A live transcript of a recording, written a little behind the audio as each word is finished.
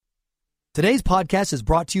Today's podcast is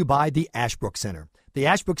brought to you by the Ashbrook Center. The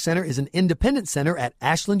Ashbrook Center is an independent center at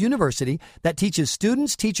Ashland University that teaches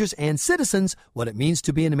students, teachers, and citizens what it means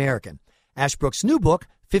to be an American. Ashbrook's new book,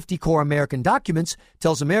 50 Core American Documents,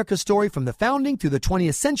 tells America's story from the founding through the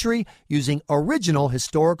 20th century using original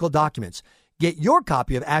historical documents. Get your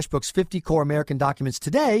copy of Ashbrook's 50 Core American Documents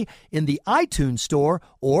today in the iTunes Store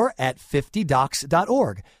or at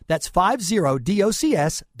 50docs.org. That's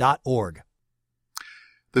 50docs.org.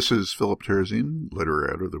 This is Philip Terzine, literary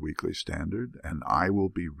editor of the Weekly Standard, and I will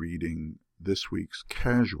be reading this week's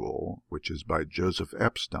Casual, which is by Joseph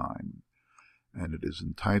Epstein, and it is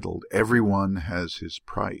entitled, Everyone Has His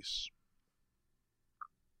Price.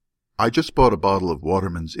 I just bought a bottle of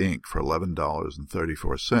Waterman's ink for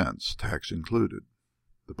 $11.34, tax included.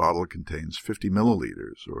 The bottle contains 50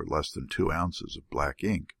 milliliters, or less than 2 ounces of black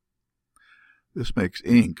ink. This makes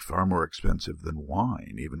ink far more expensive than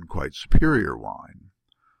wine, even quite superior wine.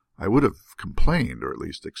 I would have complained, or at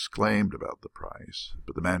least exclaimed about the price,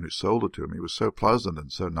 but the man who sold it to me was so pleasant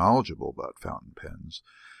and so knowledgeable about fountain pens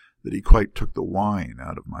that he quite took the wine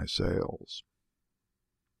out of my sales.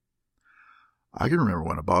 I can remember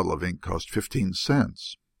when a bottle of ink cost 15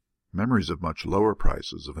 cents. Memories of much lower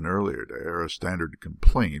prices of an earlier day are a standard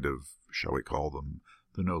complaint of, shall we call them,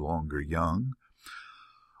 the no longer young.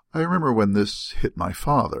 I remember when this hit my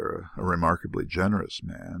father, a remarkably generous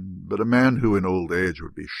man, but a man who in old age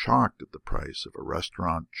would be shocked at the price of a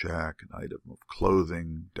restaurant check, an item of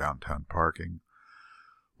clothing, downtown parking.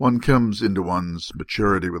 One comes into one's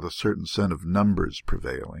maturity with a certain set of numbers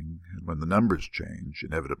prevailing, and when the numbers change,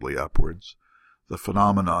 inevitably upwards, the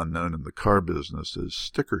phenomenon known in the car business as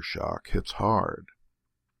sticker shock hits hard.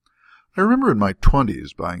 I remember in my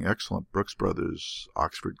 20s buying excellent Brooks Brothers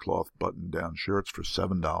Oxford cloth button-down shirts for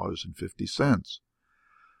 $7.50.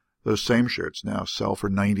 Those same shirts now sell for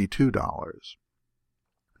 $92.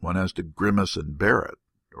 One has to grimace and bear it,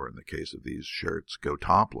 or in the case of these shirts, go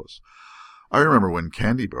topless. I remember when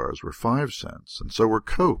candy bars were 5 cents, and so were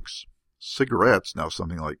Cokes. Cigarettes, now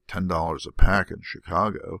something like $10 a pack in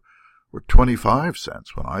Chicago, were 25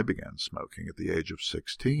 cents when I began smoking at the age of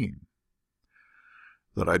 16.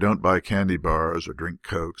 That I don't buy candy bars or drink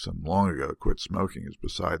Cokes and long ago quit smoking is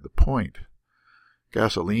beside the point.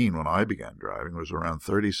 Gasoline, when I began driving, was around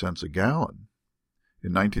 30 cents a gallon.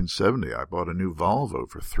 In 1970, I bought a new Volvo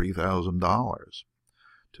for $3,000.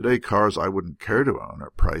 Today, cars I wouldn't care to own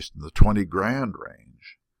are priced in the 20 grand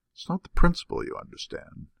range. It's not the principle, you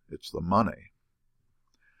understand. It's the money.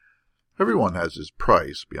 Everyone has his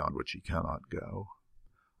price beyond which he cannot go.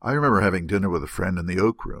 I remember having dinner with a friend in the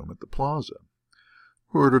Oak Room at the Plaza.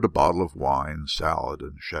 We ordered a bottle of wine, salad,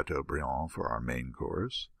 and Chateaubriand for our main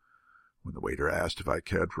course. When the waiter asked if I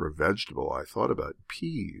cared for a vegetable, I thought about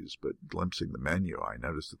peas, but glimpsing the menu, I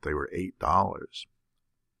noticed that they were $8.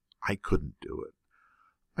 I couldn't do it.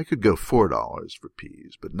 I could go $4 for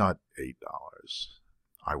peas, but not $8.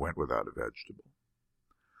 I went without a vegetable.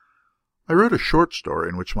 I wrote a short story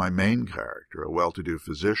in which my main character, a well-to-do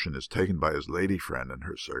physician, is taken by his lady friend and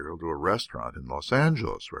her circle to a restaurant in Los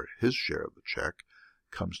Angeles, where his share of the check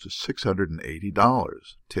comes to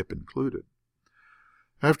 $680, tip included.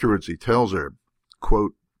 Afterwards he tells her,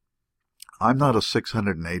 quote, I'm not a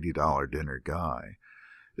 $680 dinner guy.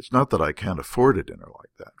 It's not that I can't afford a dinner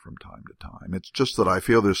like that from time to time. It's just that I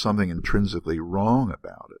feel there's something intrinsically wrong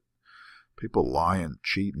about it. People lie and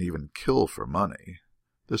cheat and even kill for money.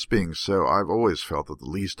 This being so, I've always felt that the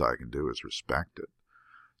least I can do is respect it.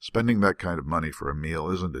 Spending that kind of money for a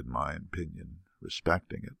meal isn't, in my opinion,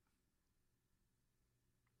 respecting it.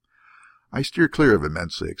 I steer clear of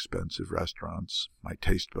immensely expensive restaurants. My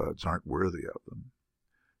taste buds aren't worthy of them.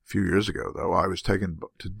 A few years ago, though, I was taken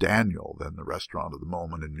to Daniel, then the restaurant of the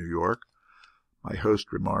moment in New York. My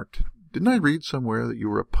host remarked, Didn't I read somewhere that you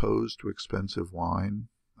were opposed to expensive wine?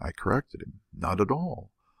 I corrected him, Not at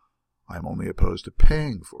all. I am only opposed to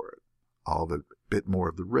paying for it. I'll have a bit more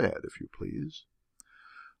of the red, if you please.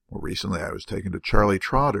 More recently, I was taken to Charlie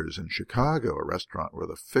Trotter's in Chicago, a restaurant where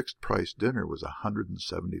the fixed-price dinner was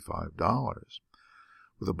 $175.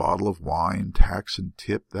 With a bottle of wine, tax, and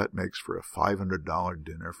tip, that makes for a $500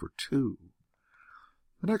 dinner for two.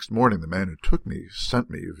 The next morning, the man who took me sent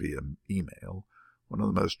me, via email, one of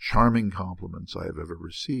the most charming compliments I have ever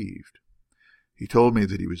received. He told me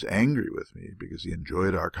that he was angry with me because he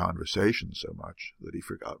enjoyed our conversation so much that he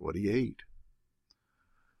forgot what he ate.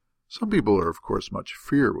 Some people are, of course, much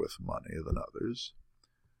freer with money than others.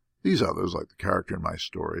 These others, like the character in my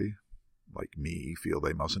story, like me, feel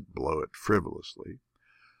they mustn't blow it frivolously.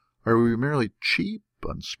 Are we merely cheap,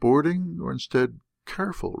 unsporting, or instead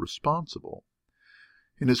careful, responsible?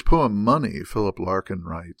 In his poem Money, Philip Larkin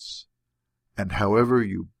writes, "And however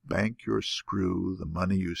you bank your screw, the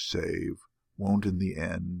money you save won't in the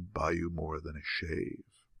end buy you more than a shave.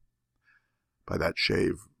 By that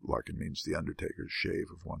shave, Larkin means the undertaker's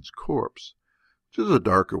shave of one's corpse, which is a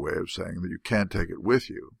darker way of saying that you can't take it with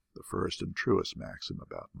you, the first and truest maxim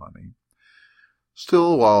about money.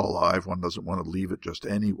 Still, while alive, one doesn't want to leave it just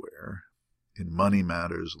anywhere. In money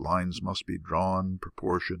matters, lines must be drawn,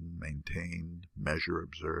 proportion maintained, measure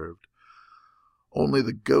observed. Only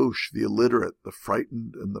the gauche, the illiterate, the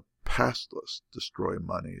frightened, and the pastless destroy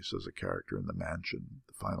money, says a character in The Mansion,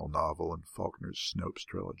 the final novel in Faulkner's Snopes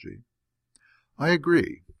trilogy. I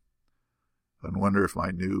agree, and wonder if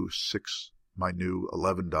my new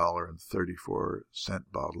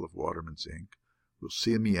 $11.34 bottle of Waterman's ink will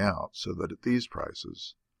see me out so that at these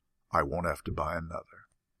prices I won't have to buy another.